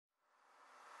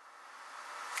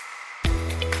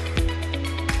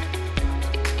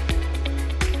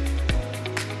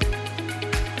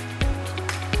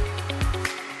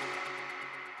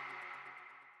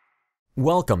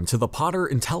Welcome to the Potter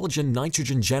Intelligen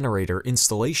Nitrogen Generator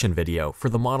installation video for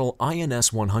the model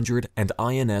INS-100 and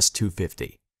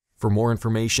INS-250. For more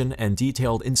information and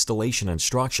detailed installation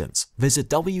instructions, visit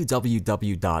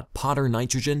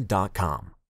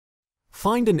www.potternitrogen.com.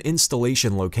 Find an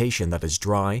installation location that is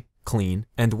dry, clean,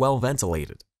 and well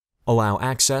ventilated. Allow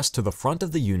access to the front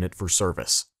of the unit for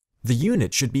service. The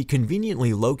unit should be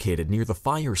conveniently located near the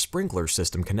fire sprinkler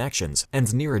system connections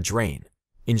and near a drain.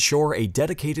 Ensure a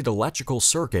dedicated electrical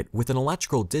circuit with an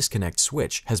electrical disconnect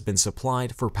switch has been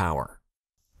supplied for power.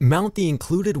 Mount the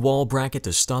included wall bracket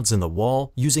to studs in the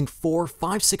wall using 4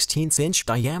 5/16"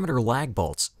 diameter lag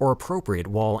bolts or appropriate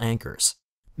wall anchors.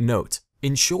 Note: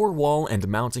 ensure wall and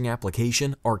mounting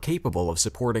application are capable of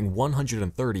supporting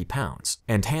 130 pounds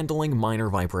and handling minor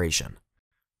vibration.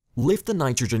 Lift the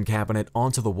nitrogen cabinet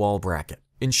onto the wall bracket,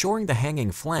 ensuring the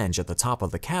hanging flange at the top of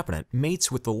the cabinet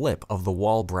mates with the lip of the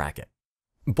wall bracket.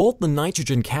 Bolt the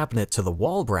nitrogen cabinet to the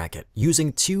wall bracket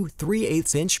using 2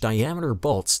 3/8" diameter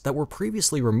bolts that were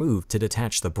previously removed to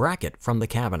detach the bracket from the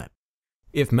cabinet.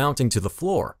 If mounting to the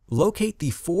floor, locate the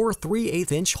 4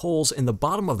 3/8" holes in the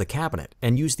bottom of the cabinet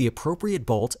and use the appropriate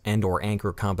bolt and/or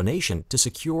anchor combination to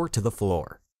secure to the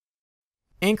floor.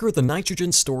 Anchor the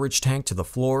nitrogen storage tank to the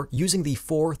floor using the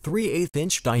 4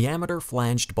 3/8" diameter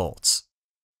flanged bolts.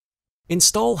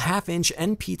 Install 1/2"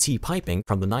 NPT piping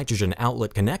from the nitrogen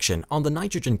outlet connection on the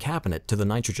nitrogen cabinet to the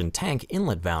nitrogen tank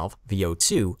inlet valve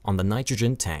VO2 on the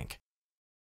nitrogen tank.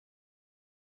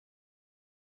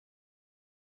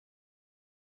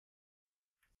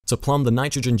 To plumb the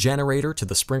nitrogen generator to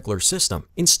the sprinkler system,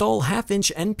 install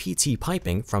 1/2" NPT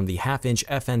piping from the 1/2"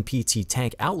 FNPT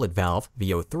tank outlet valve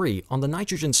VO3 on the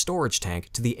nitrogen storage tank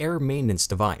to the air maintenance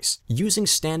device, using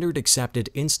standard accepted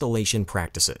installation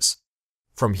practices.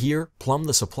 From here, plumb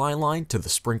the supply line to the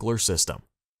sprinkler system.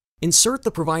 Insert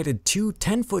the provided 2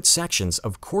 10-foot sections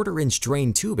of 1/4"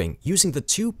 drain tubing using the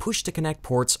 2 push-to-connect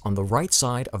ports on the right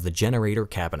side of the generator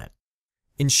cabinet.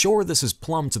 Ensure this is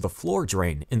plumbed to the floor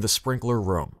drain in the sprinkler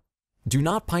room. Do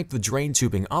not pipe the drain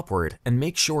tubing upward and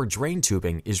make sure drain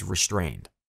tubing is restrained.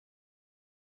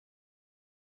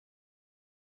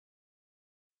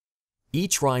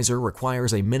 Each riser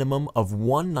requires a minimum of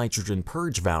 1 nitrogen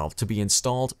purge valve to be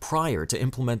installed prior to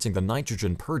implementing the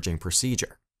nitrogen purging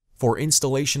procedure. For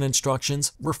installation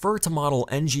instructions, refer to Model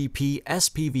NGP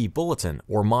SPV Bulletin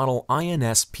or Model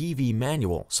INS-PV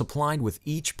Manual supplied with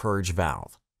each purge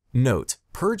valve. Note: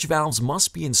 purge valves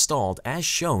must be installed as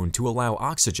shown to allow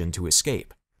oxygen to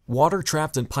escape. Water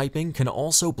trapped in piping can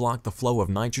also block the flow of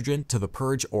nitrogen to the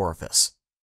purge orifice.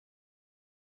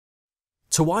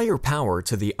 To wire power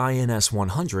to the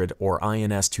INS-100 or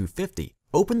INS-250,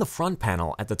 open the front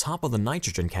panel at the top of the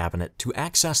nitrogen cabinet to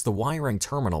access the wiring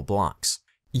terminal blocks.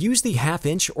 Use the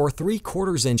 1/2" or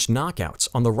 3/4" knockouts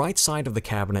on the right side of the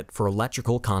cabinet for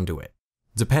electrical conduit.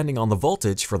 Depending on the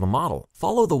voltage for the model,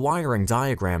 follow the wiring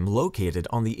diagram located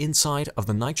on the inside of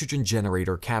the nitrogen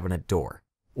generator cabinet door,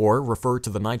 or refer to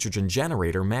the nitrogen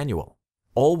generator manual.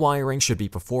 All wiring should be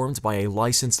performed by a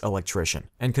licensed electrician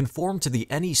and conform to the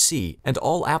NEC and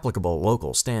all applicable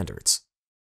local standards.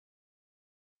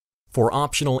 For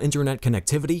optional internet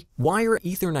connectivity, wire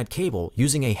Ethernet cable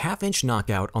using a 1/2"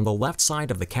 knockout on the left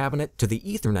side of the cabinet to the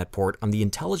Ethernet port on the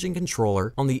IntelliGen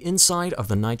Controller on the inside of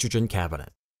the nitrogen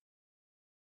cabinet.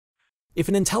 If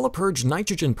an IntelliPurge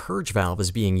nitrogen purge valve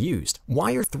is being used,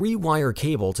 wire 3-wire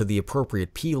cable to the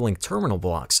appropriate P-Link terminal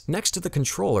blocks next to the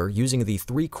controller using the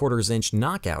 3/4"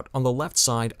 knockout on the left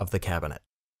side of the cabinet.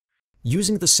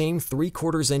 Using the same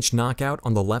 3/4" knockout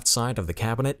on the left side of the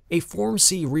cabinet, a Form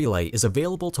C relay is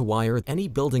available to wire any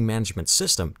building management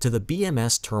system to the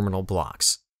BMS terminal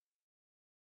blocks.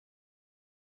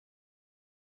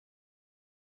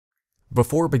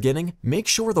 Before beginning, make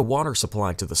sure the water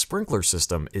supply to the sprinkler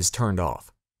system is turned off.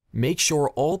 Make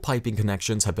sure all piping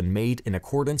connections have been made in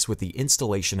accordance with the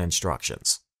installation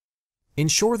instructions.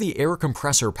 Ensure the air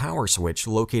compressor power switch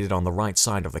located on the right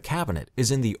side of the cabinet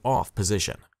is in the off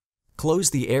position.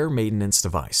 Close the air maintenance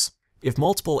device. If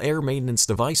multiple air maintenance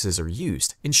devices are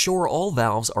used, ensure all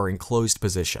valves are in closed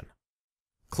position.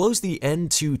 Close the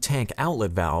N2 tank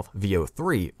outlet valve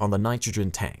VO3 on the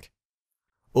nitrogen tank.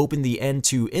 Open the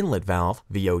N2 inlet valve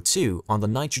VO2 on the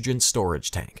nitrogen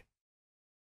storage tank.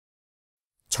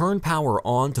 Turn power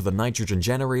on to the nitrogen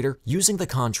generator using the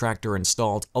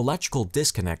contractor-installed electrical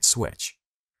disconnect switch.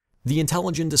 The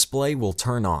IntelliGen display will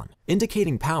turn on,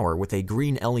 indicating power with a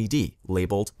green LED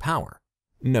labeled Power.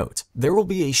 Note: there will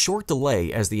be a short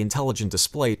delay as the IntelliGen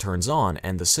display turns on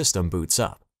and the system boots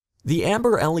up. The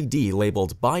amber LED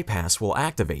labeled Bypass will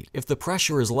activate if the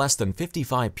pressure is less than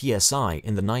 55 psi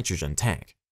in the nitrogen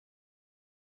tank.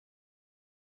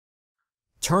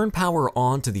 Turn power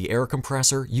on to the air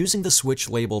compressor using the switch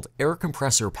labeled Air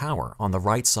Compressor Power on the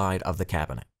right side of the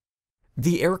cabinet.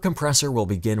 The air compressor will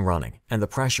begin running, and the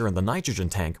pressure in the nitrogen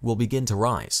tank will begin to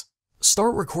rise.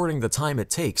 Start recording the time it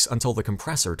takes until the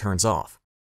compressor turns off.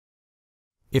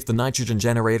 If the nitrogen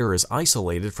generator is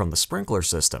isolated from the sprinkler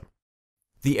system,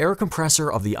 the air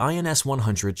compressor of the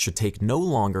INS-100 should take no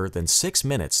longer than 6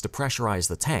 minutes to pressurize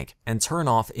the tank and turn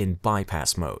off in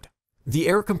bypass mode. The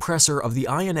air compressor of the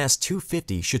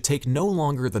INS-250 should take no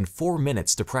longer than 4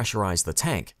 minutes to pressurize the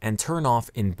tank and turn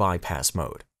off in bypass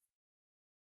mode.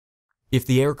 If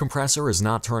the air compressor is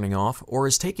not turning off or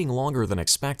is taking longer than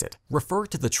expected, refer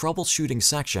to the troubleshooting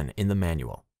section in the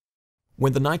manual.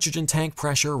 When the nitrogen tank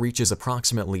pressure reaches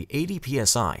approximately 80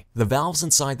 psi, the valves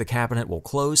inside the cabinet will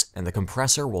close and the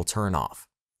compressor will turn off.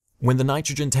 When the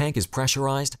nitrogen tank is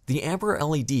pressurized, the amber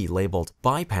LED labeled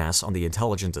Bypass on the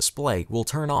IntelliGen display will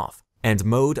turn off, and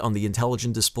Mode on the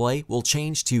IntelliGen display will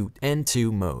change to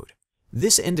N2 mode.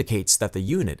 This indicates that the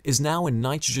unit is now in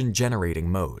nitrogen generating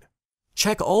mode.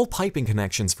 Check all piping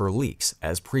connections for leaks,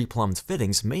 as pre-plumbed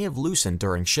fittings may have loosened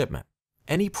during shipment.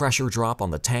 Any pressure drop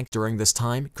on the tank during this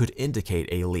time could indicate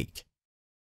a leak.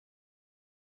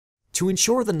 To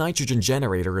ensure the nitrogen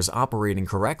generator is operating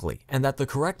correctly and that the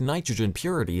correct nitrogen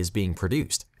purity is being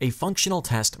produced, a functional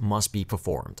test must be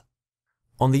performed.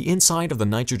 On the inside of the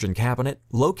nitrogen cabinet,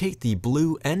 locate the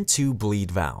blue N2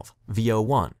 bleed valve,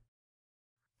 VO1.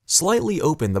 Slightly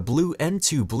open the blue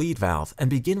N2 bleed valve and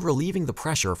begin relieving the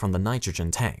pressure from the nitrogen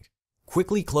tank.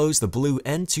 Quickly close the blue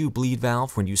N2 bleed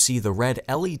valve when you see the red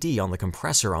LED on the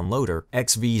compressor unloader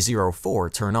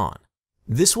XV04 turn on.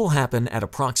 This will happen at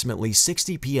approximately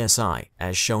 60 psi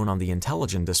as shown on the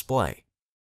IntelliGen display.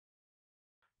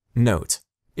 Note: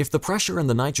 if the pressure in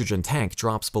the nitrogen tank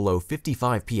drops below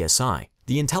 55 psi,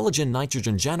 the IntelliGen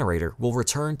Nitrogen Generator will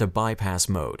return to bypass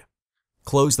mode.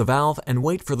 Close the valve and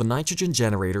wait for the nitrogen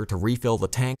generator to refill the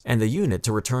tank and the unit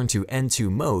to return to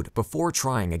N2 mode before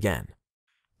trying again.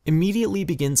 Immediately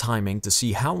begin timing to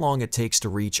see how long it takes to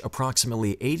reach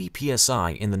approximately 80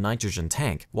 psi in the nitrogen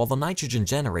tank while the nitrogen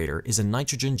generator is in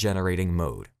nitrogen generating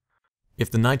mode. If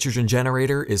the nitrogen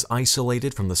generator is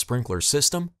isolated from the sprinkler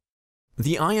system,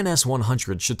 the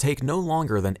INS-100 should take no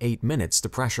longer than 8 minutes to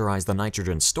pressurize the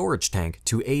nitrogen storage tank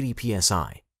to 80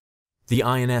 psi. The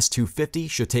INS-250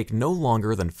 should take no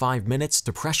longer than 5 minutes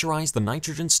to pressurize the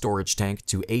nitrogen storage tank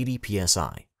to 80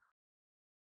 psi.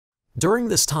 During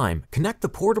this time, connect the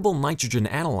portable nitrogen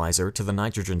analyzer to the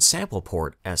nitrogen sample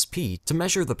port SP to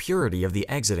measure the purity of the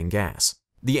exiting gas.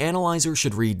 The analyzer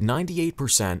should read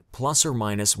 98% plus or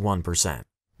minus 1%.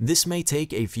 This may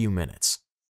take a few minutes.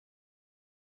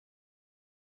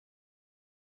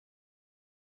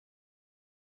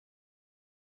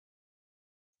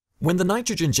 When the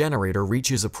nitrogen generator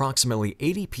reaches approximately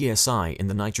 80 psi in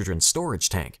the nitrogen storage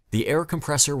tank, the air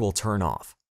compressor will turn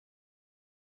off.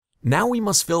 Now we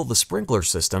must fill the sprinkler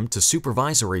system to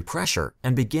supervisory pressure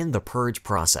and begin the purge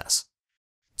process.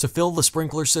 To fill the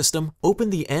sprinkler system,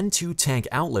 open the N2 tank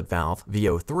outlet valve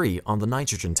VO3 on the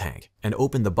nitrogen tank and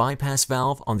open the bypass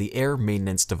valve on the air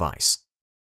maintenance device.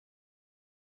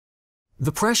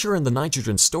 The pressure in the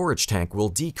nitrogen storage tank will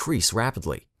decrease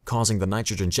rapidly, causing the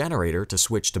nitrogen generator to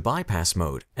switch to bypass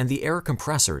mode and the air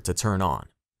compressor to turn on.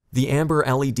 The amber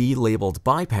LED labeled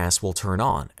bypass will turn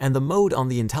on and the mode on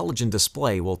the IntelliGen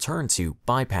display will turn to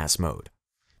bypass mode.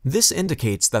 This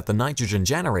indicates that the nitrogen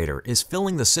generator is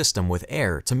filling the system with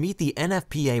air to meet the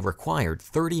NFPA required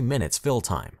 30 minutes fill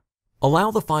time. Allow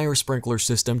the fire sprinkler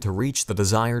system to reach the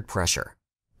desired pressure.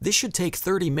 This should take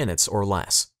 30 minutes or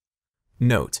less.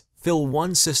 Note: fill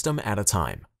one system at a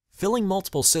time. Filling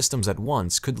multiple systems at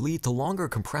once could lead to longer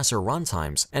compressor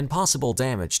runtimes and possible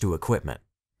damage to equipment.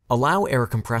 Allow air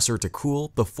compressor to cool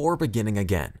before beginning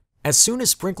again. As soon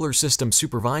as sprinkler system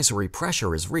supervisory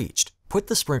pressure is reached, put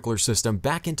the sprinkler system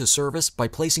back into service by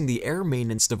placing the air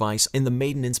maintenance device in the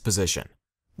maintenance position.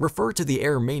 Refer to the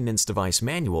air maintenance device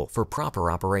manual for proper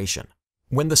operation.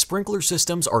 When the sprinkler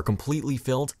systems are completely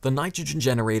filled, the nitrogen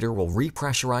generator will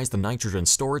repressurize the nitrogen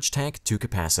storage tank to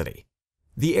capacity.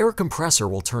 The air compressor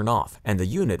will turn off and the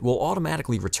unit will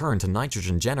automatically return to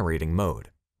nitrogen generating mode.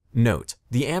 Note: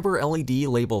 the amber LED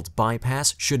labeled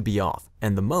bypass should be off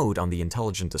and the mode on the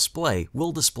IntelliGen display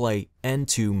will display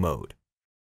N2 mode.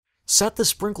 Set the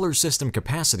sprinkler system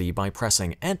capacity by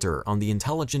pressing Enter on the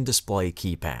IntelliGen display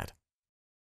keypad.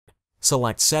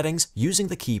 Select Settings using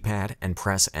the keypad and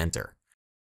press Enter.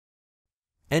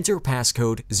 Enter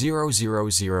passcode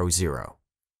 0000.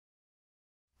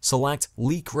 Select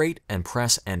Leak Rate and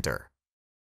press Enter.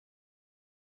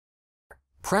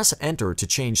 Press Enter to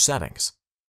change settings.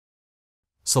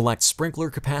 Select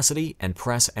Sprinkler Capacity and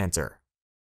press Enter.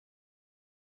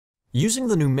 Using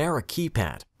the numeric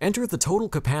keypad, enter the total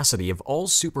capacity of all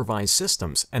supervised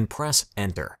systems and press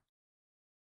Enter.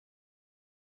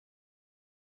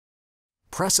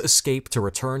 Press Escape to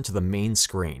return to the main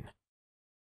screen.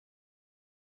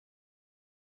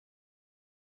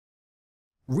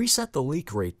 Reset the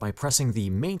leak rate by pressing the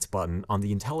Maint button on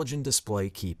the Intelligen display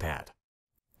keypad.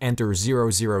 Enter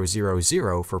 0000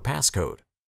 for passcode.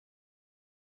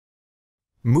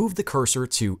 Move the cursor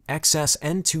to Excess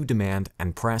N2 Demand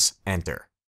and press Enter.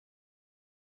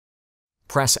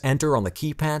 Press Enter on the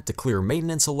keypad to clear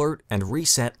Maintenance Alert and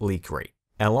reset Leak Rate,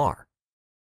 LR.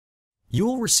 You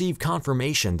will receive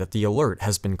confirmation that the alert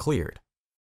has been cleared.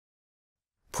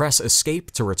 Press Escape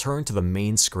to return to the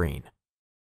main screen.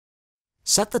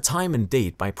 Set the time and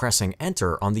date by pressing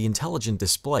Enter on the Intelligen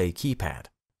display keypad.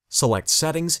 Select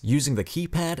Settings using the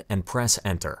keypad and press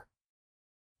Enter.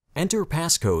 Enter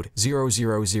passcode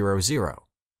 0000.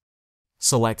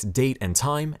 Select Date and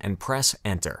Time and press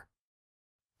Enter.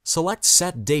 Select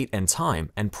Set Date and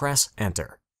Time and press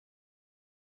Enter.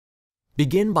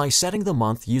 Begin by setting the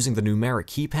month using the numeric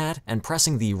keypad and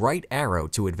pressing the right arrow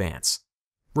to advance.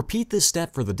 Repeat this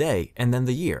step for the day and then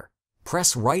the year.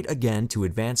 Press right again to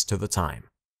advance to the time.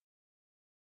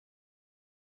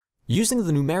 Using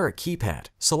the numeric keypad,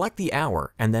 select the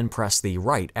hour and then press the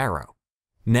right arrow.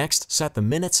 Next, set the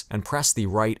minutes and press the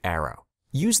right arrow.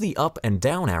 Use the up and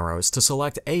down arrows to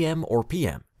select AM or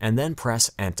PM and then press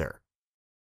Enter.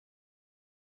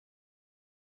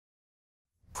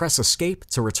 Press Escape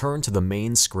to return to the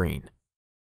main screen.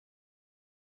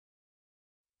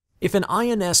 If an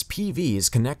INS-PV is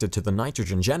connected to the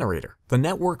nitrogen generator, the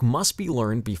network must be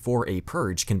learned before a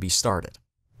purge can be started.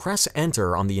 Press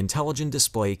Enter on the Intelligen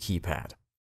display keypad.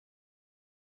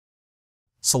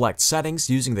 Select Settings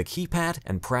using the keypad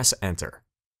and press Enter.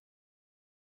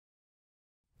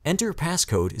 Enter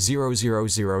passcode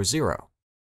 0000.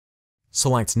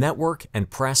 Select Network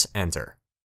and press Enter.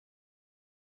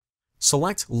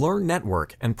 Select Learn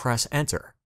Network and press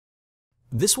Enter.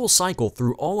 This will cycle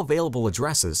through all available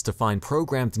addresses to find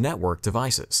programmed network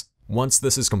devices. Once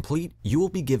this is complete, you will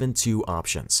be given two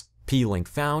options: P-Link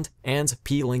Found and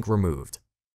P-Link Removed.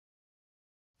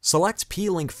 Select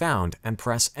P-Link Found and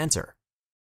press Enter.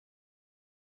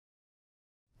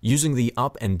 Using the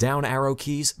up and down arrow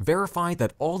keys, verify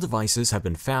that all devices have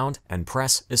been found and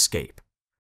press Escape.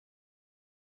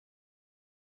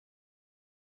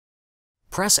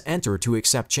 Press Enter to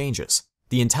accept changes.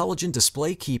 The Intelligen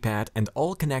display keypad and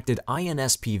all connected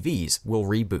INS-PVs will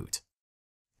reboot.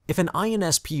 If an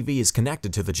INS-PV is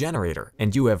connected to the generator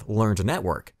and you have learned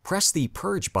network, press the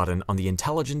Purge button on the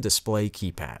Intelligen display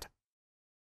keypad.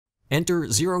 Enter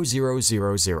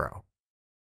 0000.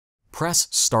 Press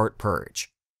Start Purge.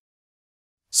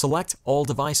 Select all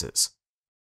devices.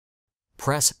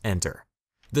 Press Enter.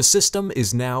 The system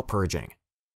is now purging.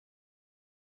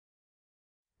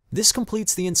 This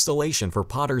completes the installation for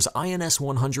Potter's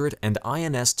INS-100 and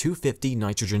INS-250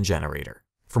 nitrogen generator.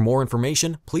 For more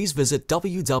information, please visit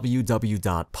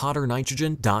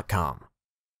www.potternitrogen.com.